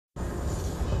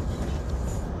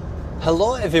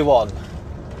Hello everyone,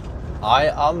 I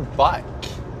am back.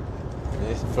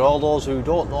 For all those who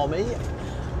don't know me,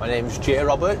 my name is Jay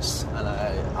Roberts and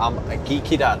I am a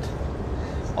geeky dad.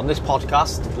 On this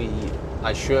podcast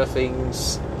I share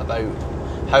things about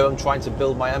how I'm trying to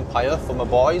build my empire for my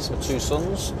boys, my two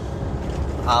sons,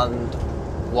 and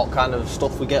what kind of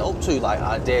stuff we get up to, like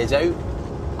our days out.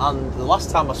 And the last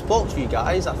time I spoke to you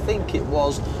guys, I think it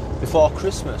was before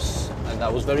Christmas, and I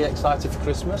was very excited for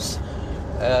Christmas.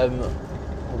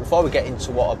 Before we get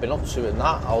into what I've been up to and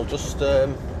that, I'll just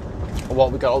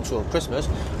what we got up to on Christmas,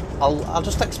 I'll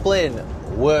just explain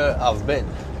where I've been.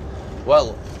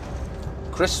 Well,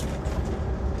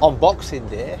 on Boxing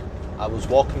Day, I was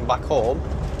walking back home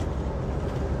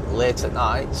late at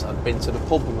night. I'd been to the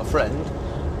pub with my friend,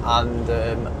 and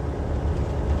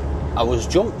I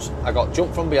got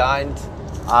jumped from behind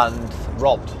and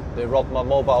robbed. They robbed my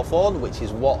mobile phone, which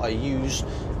is what I use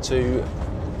to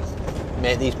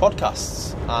make these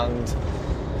podcasts, and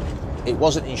it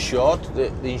wasn't insured. The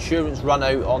insurance ran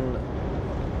out on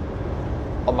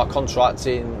my contract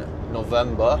in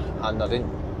November, and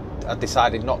I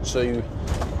decided not to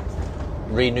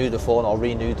renew the phone or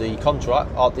renew the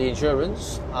contract or the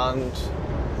insurance, and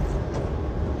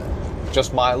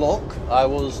just my luck, I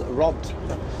was robbed.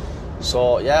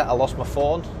 So yeah, I lost my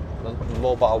phone. The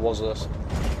mobile was a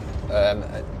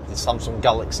Samsung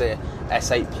Galaxy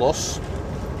S8 Plus,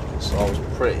 so I was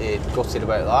pretty gutted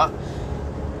about that.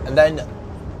 And then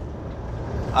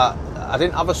I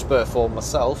didn't have a spare phone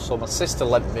myself, so my sister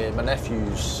lent me my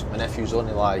nephew's. My nephew's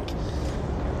only like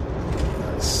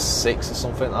 6 or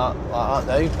something like that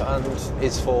now, and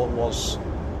his phone was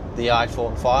the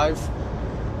iPhone 5.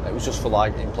 It was just for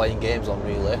like in playing games on,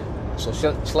 really. So she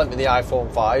lent me the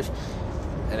iPhone 5,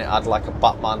 and it had like a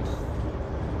Batman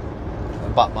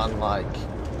like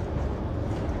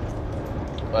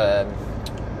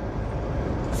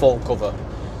phone cover.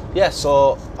 Yeah,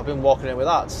 so I've been walking in with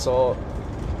that. So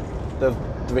the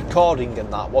recording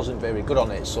and that wasn't very good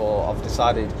on it, so I've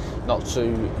decided not to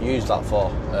use that for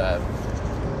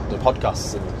the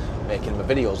podcasts and making my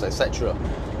videos, etc.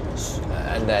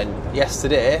 And then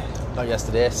Saturday,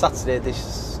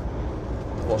 this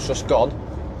was just gone,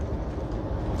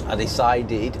 I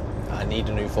decided I need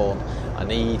a new phone. I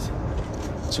need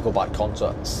to go back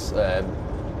contacts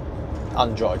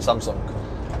Android, Samsung,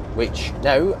 which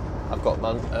now I've got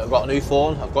a new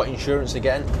phone, I've got insurance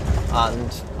again,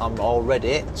 and I'm all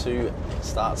ready to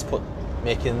start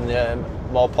making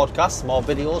more podcasts, more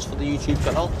videos for the YouTube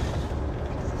channel.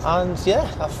 And yeah,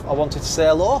 I wanted to say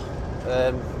hello.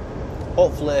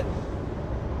 Hopefully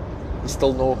you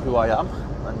still know who I am,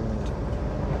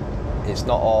 and it's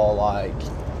not all like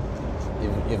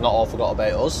you've not all forgot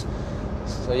about us.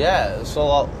 So yeah,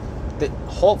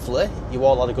 hopefully you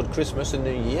all had a good Christmas and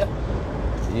New Year.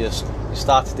 You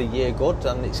started the year good,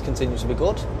 and it continues to be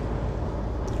good.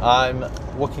 I'm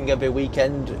working every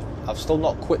weekend. I've still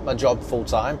not quit my job full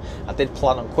time. I did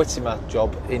plan on quitting my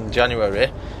job in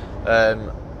January,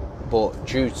 but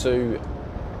due to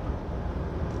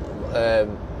a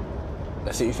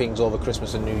few things over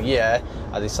Christmas and New Year,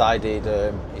 I decided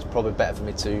it's probably better for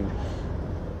me to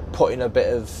put in a bit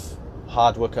of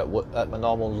hard work at my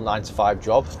normal 9 to 5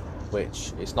 job,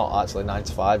 which it's not actually 9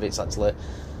 to 5, it's actually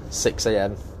 6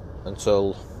 a.m.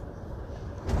 until,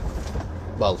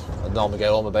 well, I normally get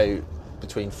home about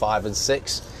between 5 and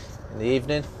 6 in the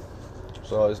evening.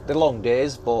 So they're long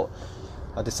days, but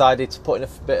I decided to put in a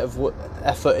bit of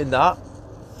effort in that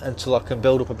until I can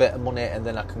build up a bit of money, and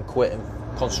then I can quit and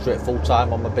concentrate full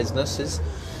time on my businesses.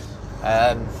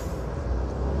 I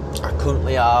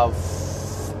currently have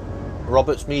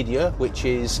Roberts Media, which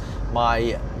is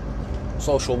my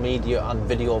social media and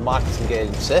video marketing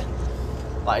agency.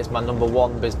 That is my number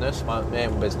one business, my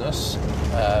main business.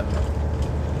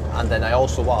 And then I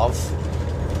also have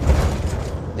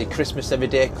the Christmas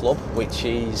Everyday Club, which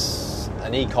is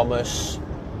an e-commerce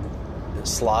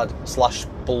slash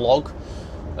blog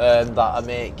that I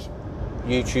make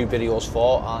YouTube videos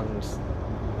for and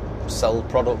sell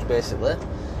products, basically.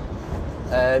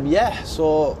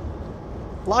 So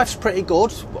life's pretty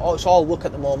good. It's all work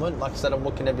at the moment. Like I said, I'm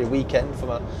working every weekend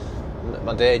for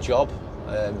my day job.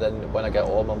 Then when I get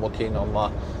home, I'm working on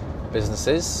my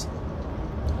businesses.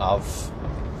 I've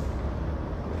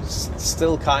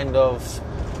still kind of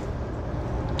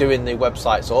doing the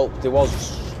websites up. They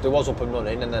was up and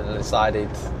running, and then I decided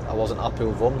I wasn't happy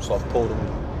with them, so I've pulled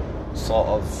them sort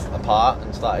of apart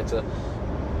and started to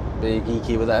be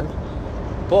geeky with them.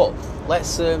 But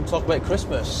let's talk about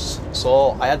Christmas.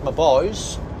 So I had my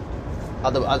boys.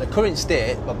 At the current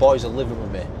state, my boys are living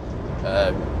with me.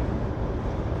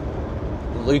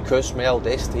 Lucas, my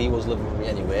eldest, he was living with me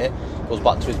anyway, goes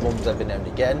back to his mum's every now and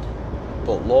again.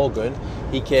 But Logan,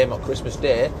 he came on Christmas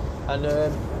Day, and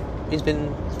he's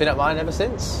been at mine ever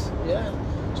since. Yeah.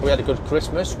 So we had a good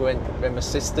Christmas. We went with my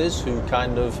sisters, who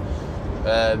kind of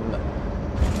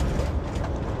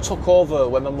took over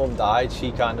when my mum died.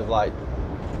 She kind of like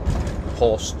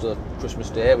hosted Christmas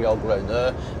Day. We all go around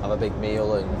there, have a big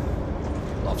meal, and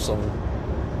have some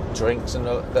drinks and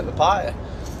a bit of a party.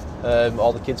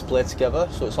 All the kids play together,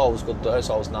 so it's always good there. It's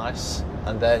always nice.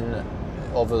 And then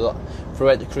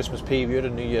throughout the Christmas period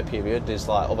and New Year period, there's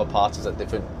like other parties at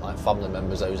different like family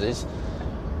members' houses.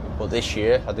 But this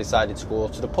year, I decided to go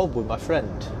to the pub with my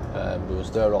friend. We was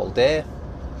there all day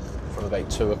from about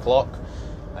 2 o'clock,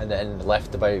 and then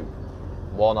left about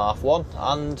 1:30,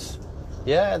 and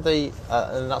yeah,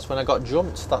 and that's when I got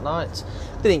jumped that night.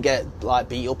 Didn't get like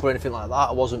beat up or anything like that.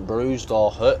 I wasn't bruised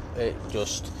or hurt. It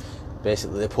just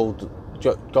basically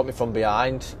got me from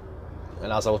behind,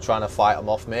 and as I was trying to fight them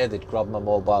off me, they'd grabbed my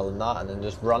mobile and that, and then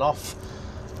just run off.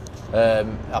 It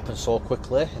happened so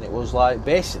quickly, and it was like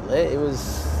basically it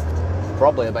was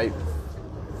probably about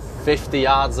 50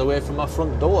 yards away from my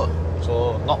front door,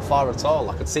 so not far at all.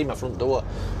 I could see my front door,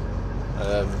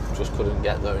 just couldn't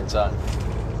get there in time.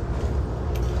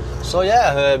 So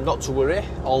yeah, not to worry,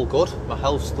 all good. My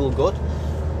health's still good.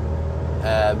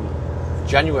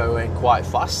 January went quite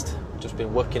fast. Just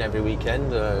been working every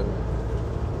weekend. And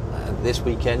this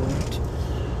weekend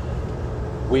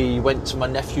we went to my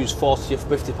nephew's 40th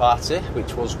birthday party,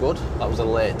 which was good. That was a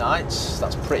late night.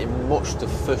 That's pretty much the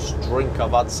first drink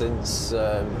I've had since New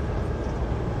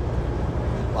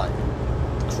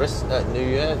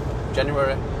Year,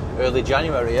 early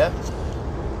January, yeah.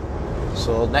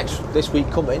 So this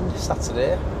week coming,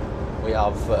 Saturday, we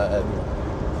have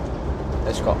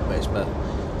it's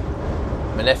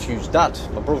my nephew's dad,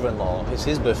 my brother-in-law. It's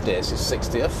his birthday, it's his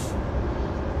 60th.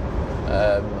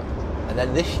 And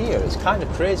then this year, it's kind of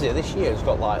crazy. This year, it's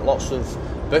got like lots of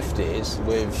birthdays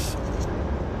with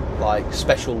like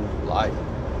special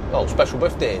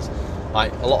birthdays,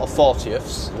 like a lot of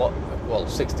 40ths,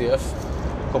 60th,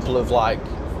 a couple of like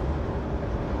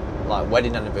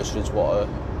wedding anniversaries. What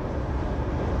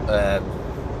are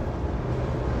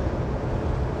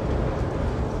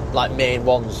like main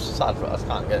ones. I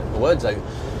can't get the words out.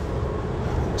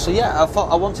 So yeah, I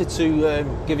thought I wanted to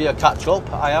give you a catch up.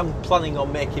 I am planning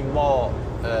on making more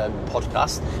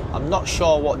podcasts. I'm not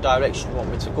sure what direction you want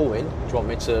me to go in. Do you want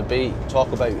me to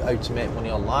talk about how to make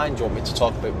money online? Do you want me to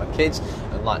talk about my kids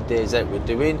and like days out we're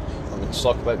doing? Do you want me to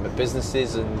talk about my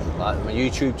businesses and like my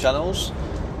YouTube channels?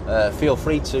 Feel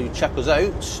free to check us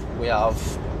out. We have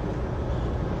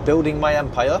Building My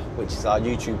Empire, which is our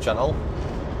YouTube channel.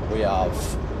 We have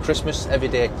Christmas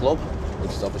Everyday Club,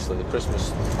 which is obviously the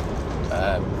Christmas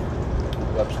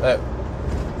website.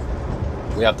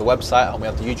 We have the website and we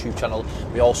have the YouTube channel.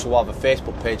 We also have a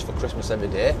Facebook page for Christmas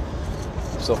Everyday,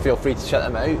 so feel free to check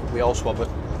them out. We also have a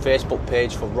Facebook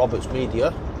page for Roberts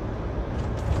Media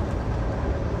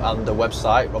and the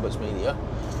website Roberts Media.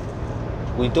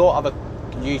 We don't have a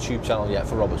YouTube channel yet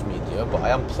for Roberts Media, but I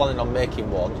am planning on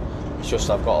making one. It's just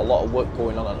I've got a lot of work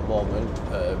going on at the moment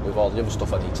with all the other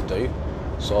stuff I need to do,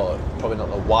 so probably not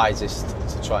the wisest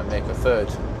to try and make a third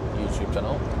YouTube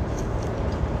channel.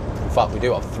 In fact, we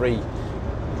do have 3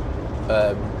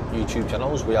 YouTube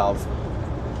channels. We have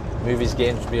Movies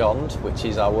Games Beyond, which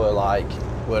is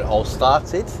where it all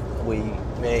started. We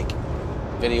make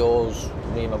videos,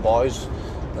 me and my boys,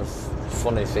 of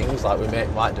funny things. Like we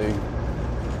might do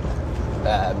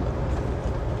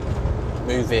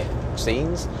movie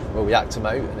scenes where we act them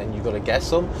out and then you've got to guess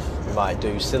them. We might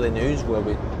do silly news where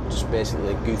we just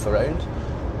basically goof around.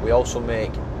 We also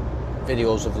make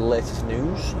videos of the latest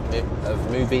news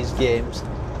of movies, games,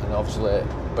 and obviously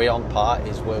Beyond part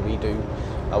is where we do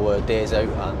our days out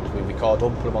and we record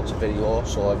them, put them onto video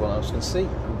so everyone else can see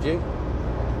and view.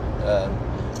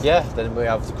 Then we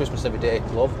have the Christmas Everyday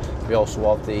Club. We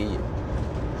also have the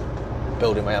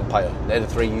Building My Empire. They're the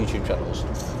 3 YouTube channels.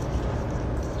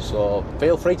 So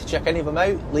feel free to check any of them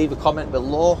out. Leave a comment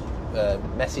below.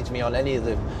 Message me on any of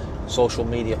the social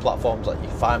media platforms that you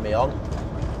find me on.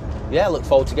 Yeah, I look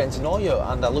forward to getting to know you,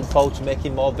 and I look forward to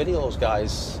making more videos,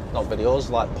 guys. Not videos,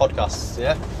 like podcasts,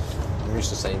 yeah? I'm used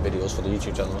to saying videos for the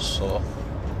YouTube channels, so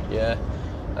yeah.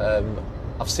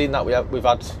 I've seen that we've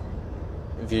had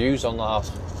views on our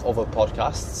other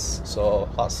podcasts, so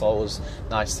that's always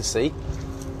nice to see.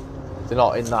 They're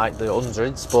not in like the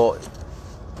hundreds, but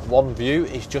 1 view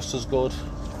is just as good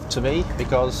to me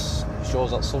because it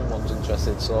shows that someone's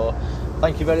interested. So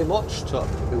thank you very much to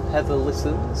whoever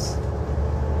listens.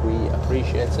 we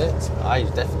appreciate it. I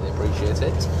definitely appreciate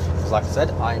it. Because like I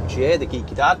said, I'm Jay, the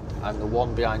Geeky Dad. I'm the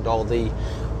one behind all the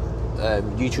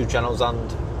YouTube channels and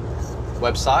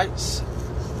websites.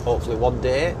 Hopefully one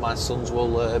day my sons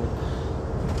will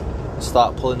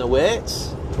start pulling the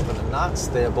weights. Other than that,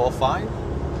 they're both fine.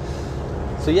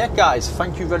 So yeah, guys,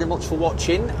 thank you very much for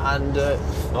watching, and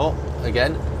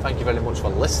again, thank you very much for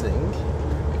listening.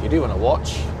 If you do want to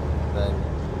watch, then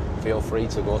feel free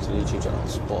to go to the YouTube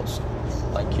channels. But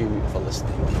thank you for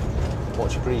listening.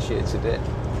 Much appreciated it,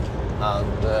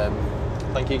 and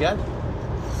thank you again.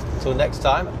 Till next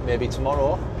time, maybe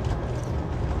tomorrow.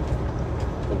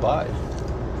 Goodbye.